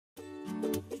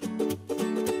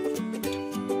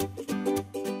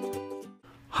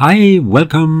Hi,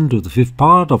 welcome to the fifth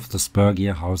part of the Spur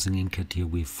gear housing in Catia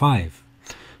V5.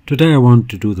 Today I want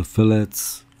to do the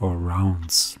fillets or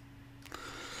rounds.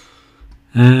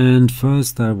 And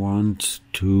first I want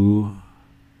to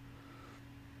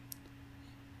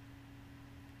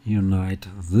unite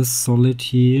this solid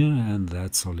here and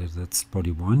that solid. That's body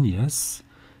 1, yes,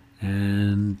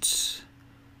 and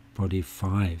body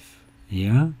 5,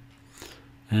 yeah.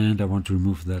 And I want to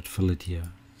remove that fillet here.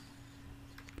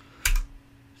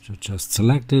 So just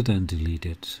select it and delete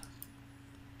it.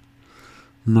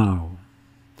 Now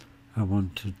I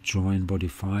want to join body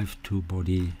 5 to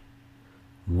body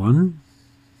 1.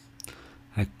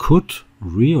 I could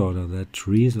reorder that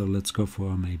tree, so let's go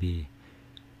for maybe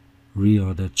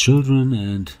reorder children,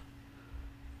 and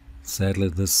sadly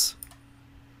this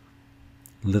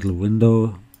little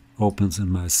window opens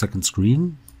in my second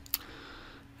screen,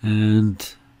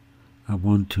 and I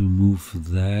want to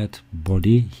move that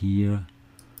body here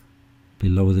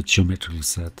below the geometrical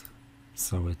set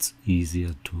so it's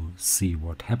easier to see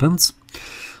what happens.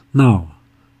 Now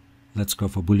let's go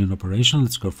for Boolean operation.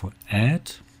 Let's go for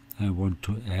add. I want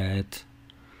to add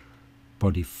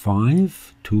body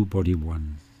 5 to body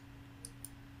 1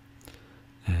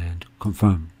 and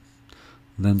confirm.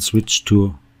 Then switch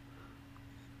to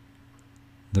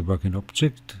the working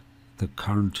object, the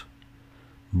current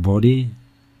body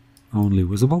only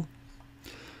visible,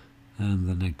 and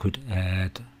then I could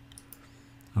add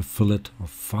a fillet of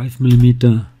 5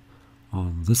 mm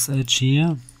on this edge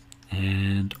here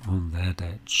and on that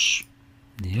edge.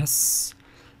 Yes,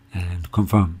 and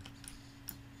confirm.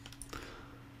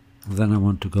 Then I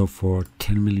want to go for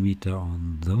 10 mm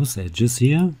on those edges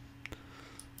here.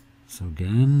 So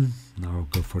again, now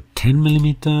go for 10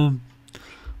 mm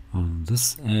on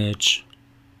this edge,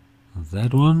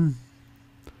 that one,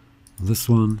 this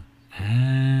one,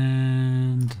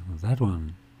 and that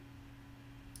one.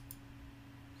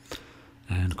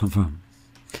 And confirm.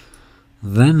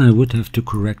 Then I would have to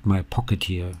correct my pocket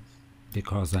here,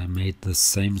 because I made the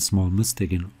same small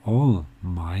mistake in all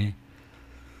my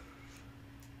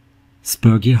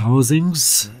Spur gear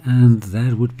housings, and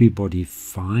that would be body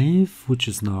 5, which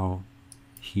is now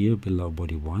here below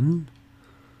body 1,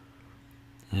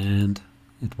 and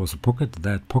it was a pocket,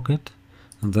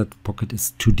 and that pocket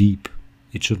is too deep.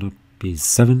 It should not be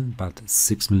 7 but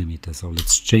 6 mm. So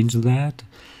let's change that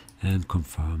and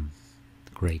confirm.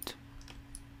 Great.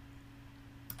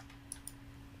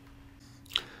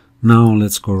 Now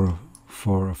let's go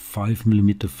for a 5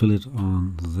 mm fillet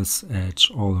on this edge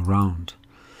all around.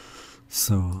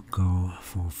 So go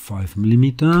for 5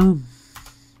 mm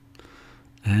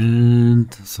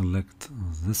and select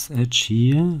this edge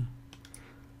here.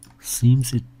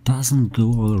 Seems it doesn't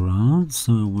go all around,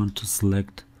 so I want to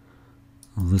select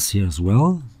this here as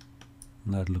well.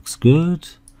 That looks good.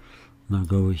 Now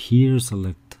go here,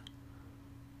 select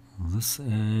this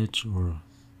edge or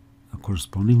a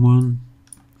corresponding one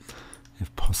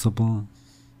if possible,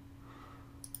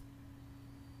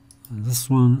 this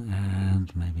one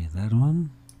and maybe that one,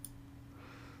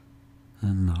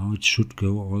 and now it should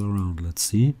go all around. Let's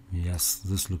see. Yes,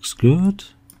 this looks good.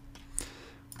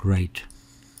 Great.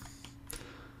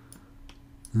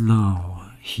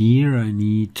 Now here I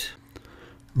need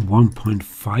 1.5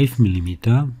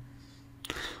 mm.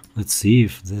 Let's see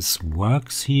if this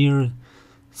works here.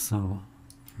 So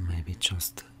maybe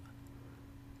just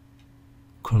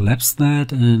collapse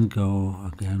that and go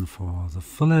again for the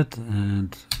fillet,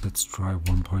 and let's try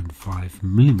 1.5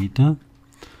 mm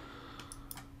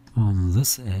on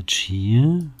this edge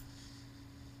here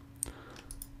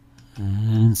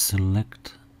and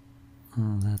select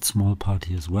that small part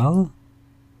here as well,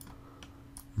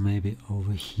 maybe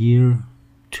over here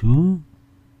too.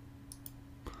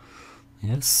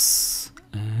 Yes,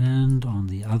 and on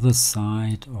the other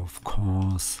side, of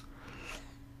course,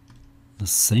 the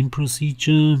same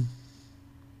procedure.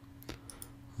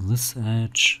 This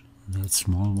edge, that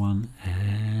small one,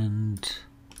 and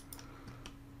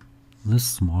this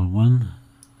small one.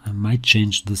 I might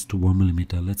change this to 1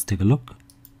 mm. Let's take a look.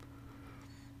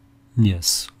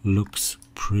 Yes, looks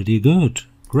pretty good.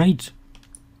 Great.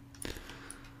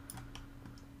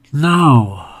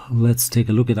 Now let's take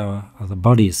a look at our other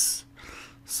bodies.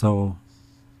 So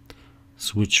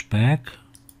switch back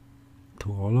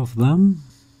to all of them.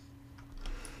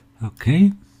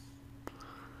 Okay,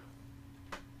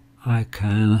 I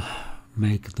can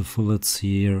make the fillets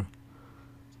here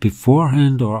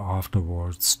beforehand or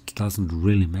afterwards, doesn't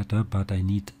really matter, but I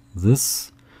need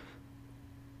this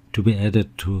to be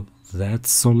added to that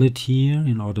solid here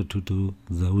in order to do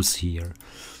those here.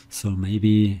 So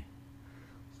maybe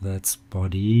that's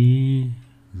body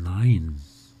 9.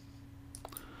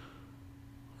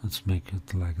 Let's make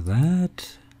it like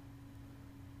that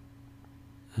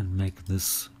and make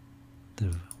this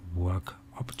the work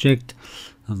object,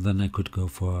 and then I could go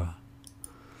for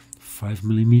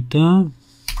 5mm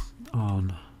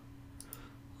on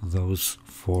those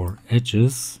 4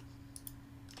 edges.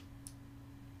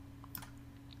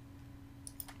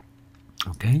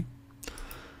 Okay,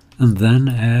 and then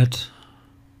add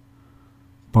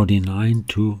body 9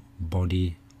 to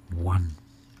body 1,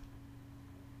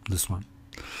 this one.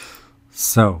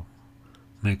 So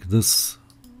make this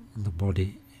the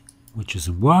body which is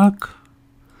in work,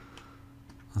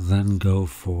 then go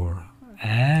for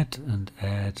add and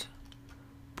add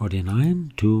body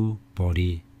 9 to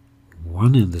body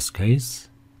 1 in this case,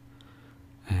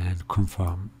 and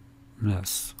confirm.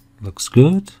 Yes, looks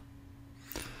good.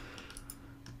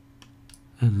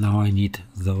 And now I need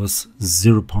those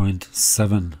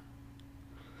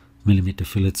 0.7mm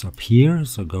fillets up here,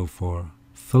 so go for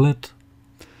fillet,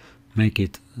 make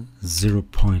it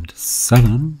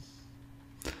 0.7,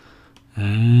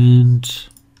 and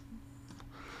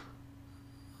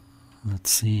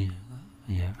let's see,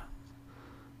 yeah,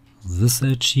 this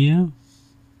edge here,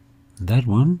 that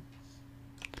one,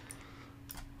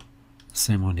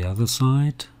 same on the other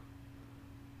side,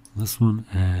 this one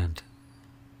and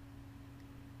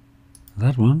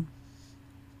that one.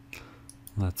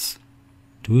 Let's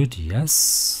do it,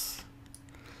 yes,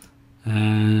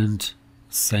 and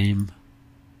same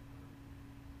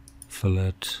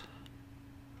fillet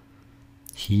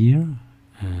here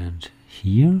and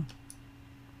here.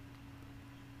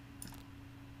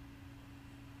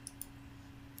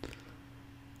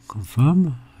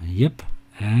 Confirm, yep,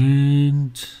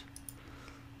 and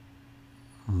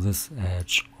this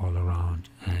edge all around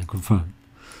and confirm.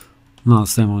 Now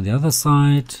same on the other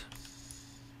side.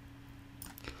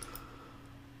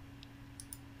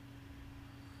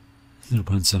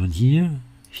 .7 here,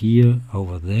 here,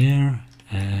 over there,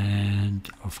 and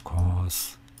of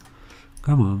course,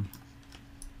 come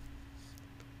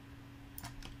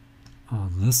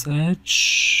on this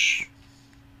edge.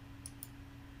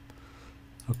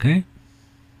 Okay,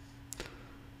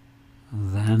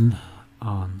 then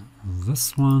on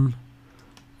this one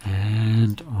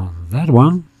and on that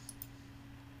one.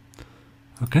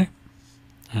 Okay,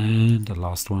 and the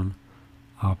last one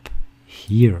up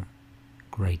here.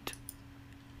 Great.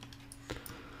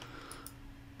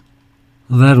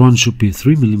 That one should be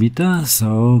 3mm,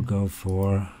 so go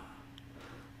for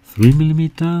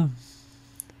 3mm.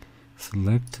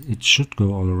 Select, it should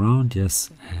go all around, yes,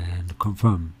 and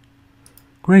confirm.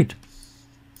 Great.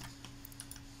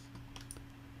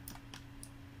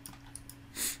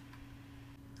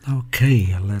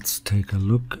 Okay, let's take a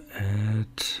look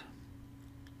at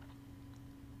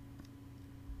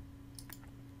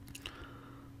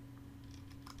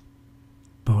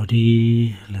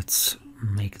body. Let's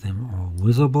make them all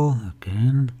visible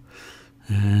again,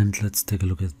 and let's take a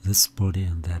look at this body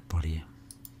and that body.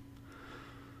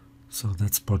 So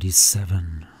that's body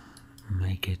 7.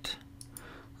 Make it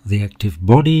the active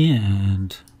body,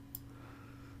 and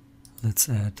let's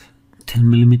add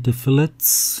 10mm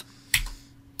fillets.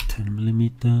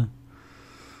 10mm.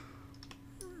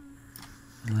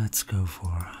 Let's go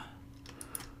for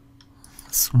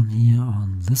this one here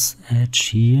on this edge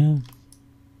here.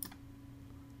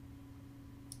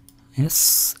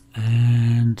 Yes,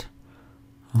 and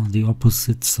on the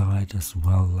opposite side as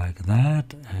well, like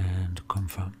that, and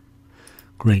confirm.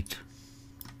 Great.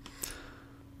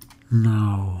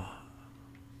 Now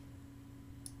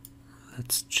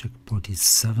let's check body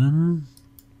 7.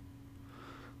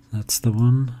 That's the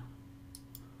one.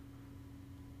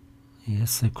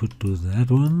 Yes, I could do that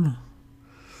one.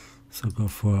 So go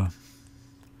for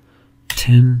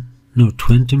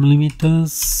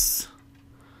 20mm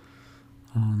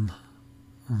on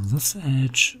this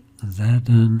edge, that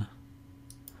and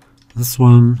this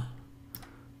one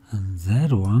and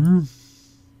that one.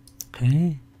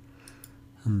 Okay,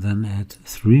 and then add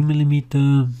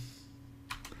 3mm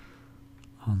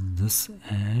on this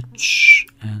edge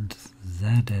and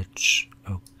that edge.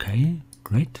 Okay,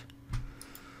 great.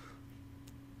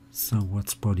 So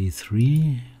what's body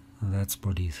 3? That's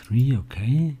body 3,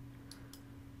 okay.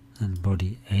 And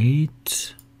body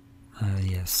 8,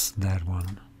 yes, that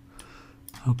one.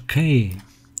 Okay,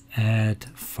 add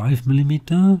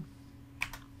 5mm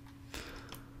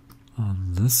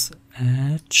on this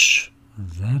edge,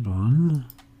 that one,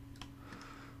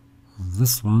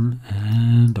 this one,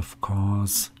 and of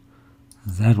course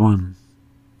that one.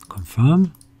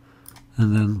 Confirm,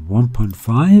 and then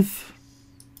 1.5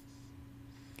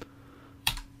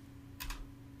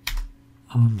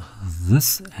 on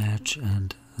this edge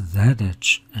and that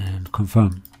edge, and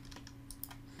confirm.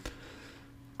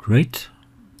 Great.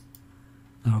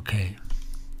 Okay.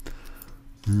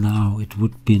 Now it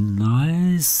would be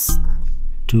nice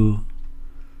to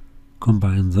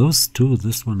combine those two,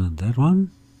 this one and that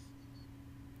one.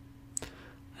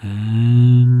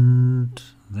 And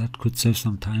that could save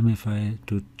some time if I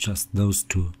do just those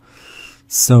two.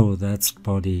 So that's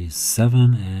body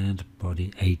 7 and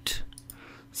body 8.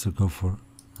 So go for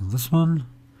this one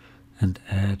and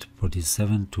add body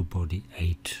 7 to body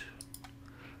 8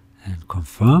 and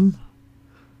confirm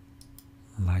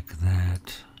like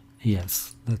that.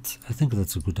 Yes, I think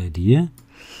that's a good idea,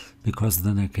 because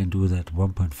then I can do that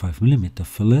 1.5 millimeter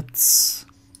fillets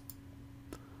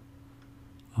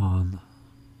on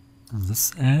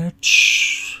this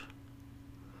edge,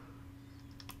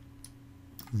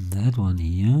 that one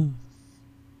here,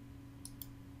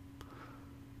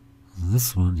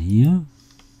 this one here,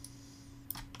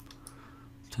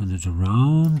 turn it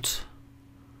around,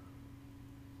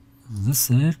 this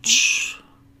edge,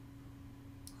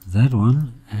 that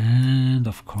one, and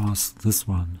of course this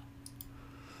one,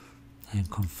 and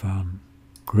confirm.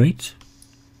 Great.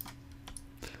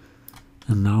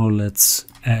 And now let's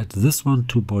add this one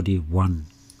to body 1.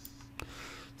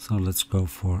 So let's go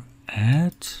for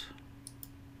add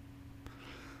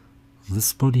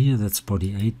this body here, that's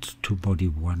body 8 to body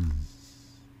 1.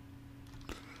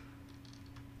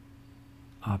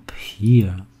 Up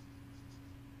here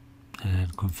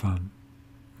and confirm.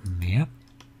 Yeah.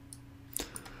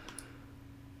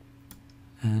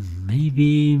 And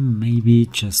maybe,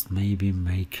 just maybe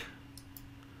make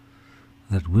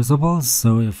that visible.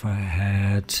 So if I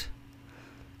had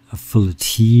a fillet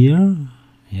here,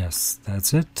 yes,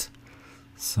 that's it.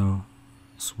 So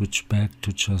switch back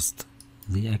to just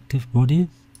the active body.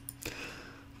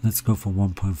 Let's go for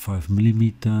 1.5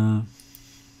 millimeter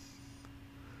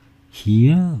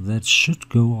here. That should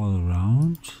go all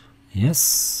around.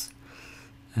 Yes.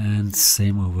 And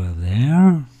same over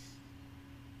there.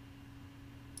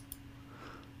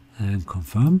 And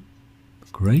confirm.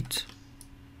 Great.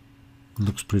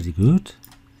 Looks pretty good.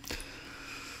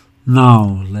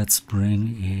 Now let's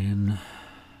bring in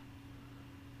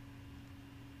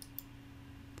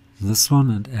this one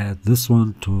and add this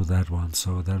one to that one.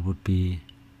 So that would be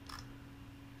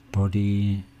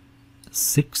body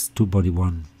 6 to body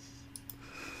 1.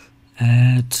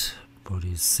 Add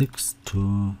body 6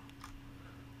 to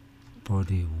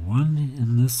body 1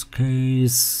 in this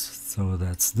case. So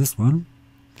that's this one.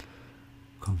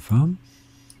 Confirm.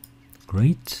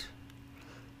 Great.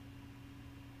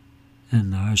 And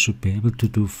now I should be able to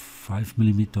do 5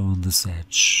 millimeter on this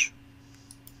edge.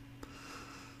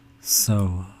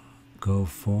 So go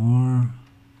for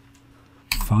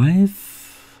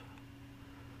 5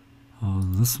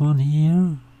 on this one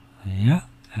here. Yeah.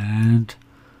 And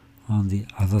on the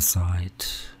other side,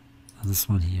 this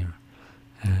one here,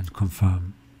 and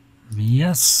confirm.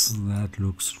 Yes, that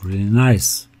looks really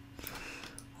nice.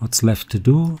 What's left to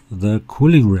do? The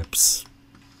cooling ribs.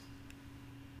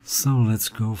 So let's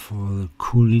go for the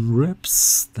cooling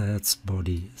ribs. That's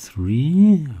body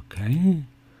 3. Okay.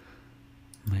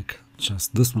 Make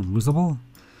just this one visible.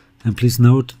 And please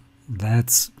note,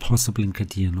 that's possible in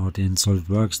Catia, not in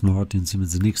SolidWorks, not in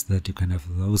Siemens NX, that you can have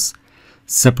those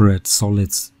separate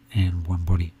solids in one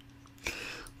body.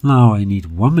 Now I need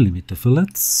 1 millimeter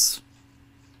fillets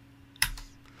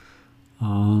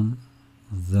on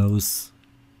those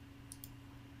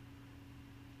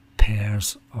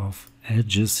pairs of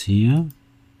edges here.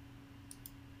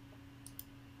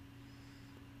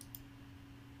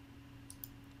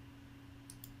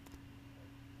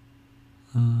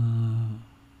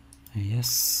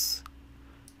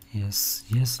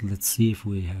 Yes, let's see if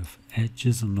we have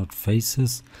edges and not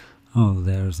faces. Oh,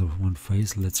 there's one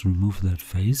face. Let's remove that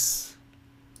face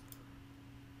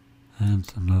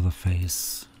and another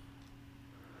face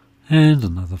and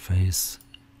another face.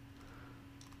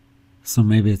 So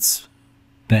maybe it's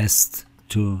best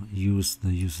to use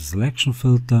the user selection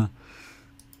filter,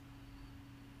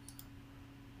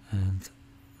 and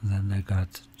then I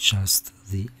got just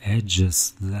the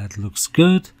edges. That looks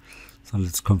good. So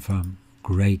let's confirm.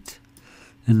 Great.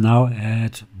 And now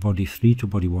add body 3 to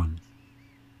body 1.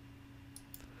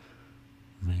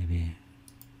 Maybe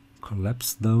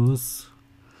collapse those.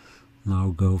 Now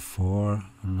go for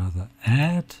another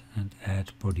add and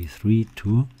add body 3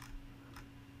 to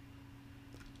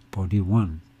body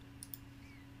 1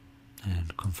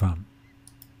 and confirm.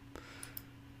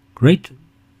 Great.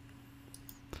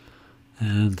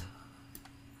 And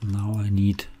now I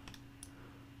need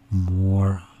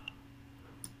more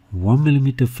 1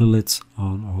 millimeter fillets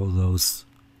on all those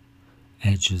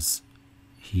edges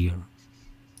here.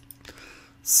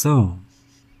 So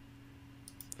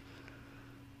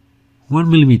 1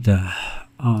 millimeter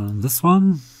on this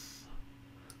one,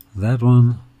 that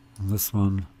one, this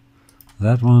one,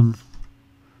 that one,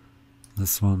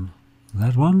 this one,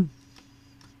 that one.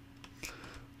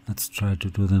 Let's try to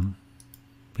do them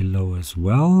below as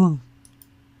well.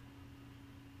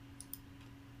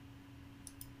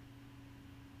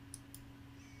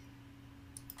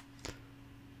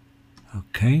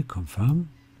 Okay, confirm.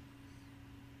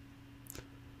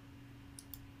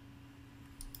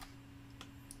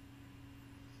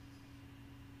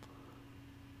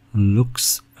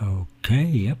 Looks okay,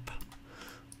 yep.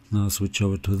 Now switch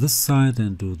over to this side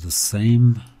and do the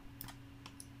same.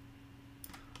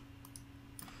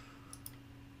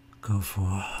 Go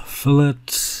for fillet,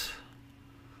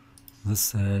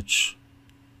 this edge,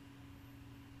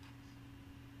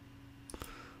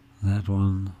 that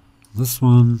one, this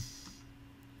one,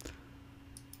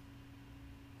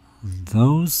 and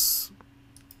those.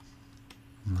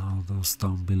 Now those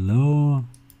down below.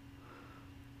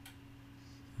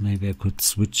 Maybe I could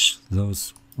switch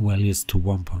those values to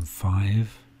 1.5.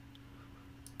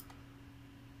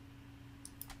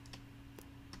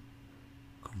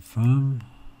 Confirm.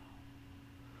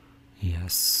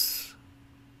 Yes,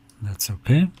 that's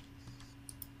okay.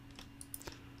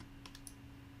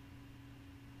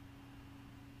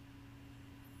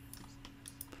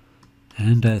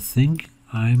 And I think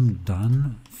I'm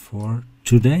done for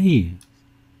today.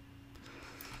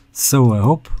 So I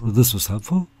hope this was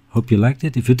helpful. Hope you liked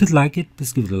it. If you did like it,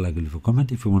 please give it a like or leave a comment.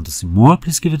 If you want to see more,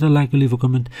 please give it a like or leave a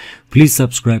comment. Please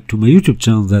subscribe to my YouTube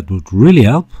channel. That would really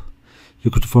help.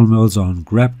 You could follow me also on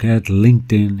GrabCAD,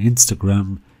 LinkedIn,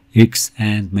 Instagram, X,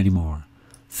 and many more.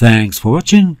 Thanks for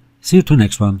watching. See you to the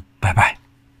next one. Bye bye.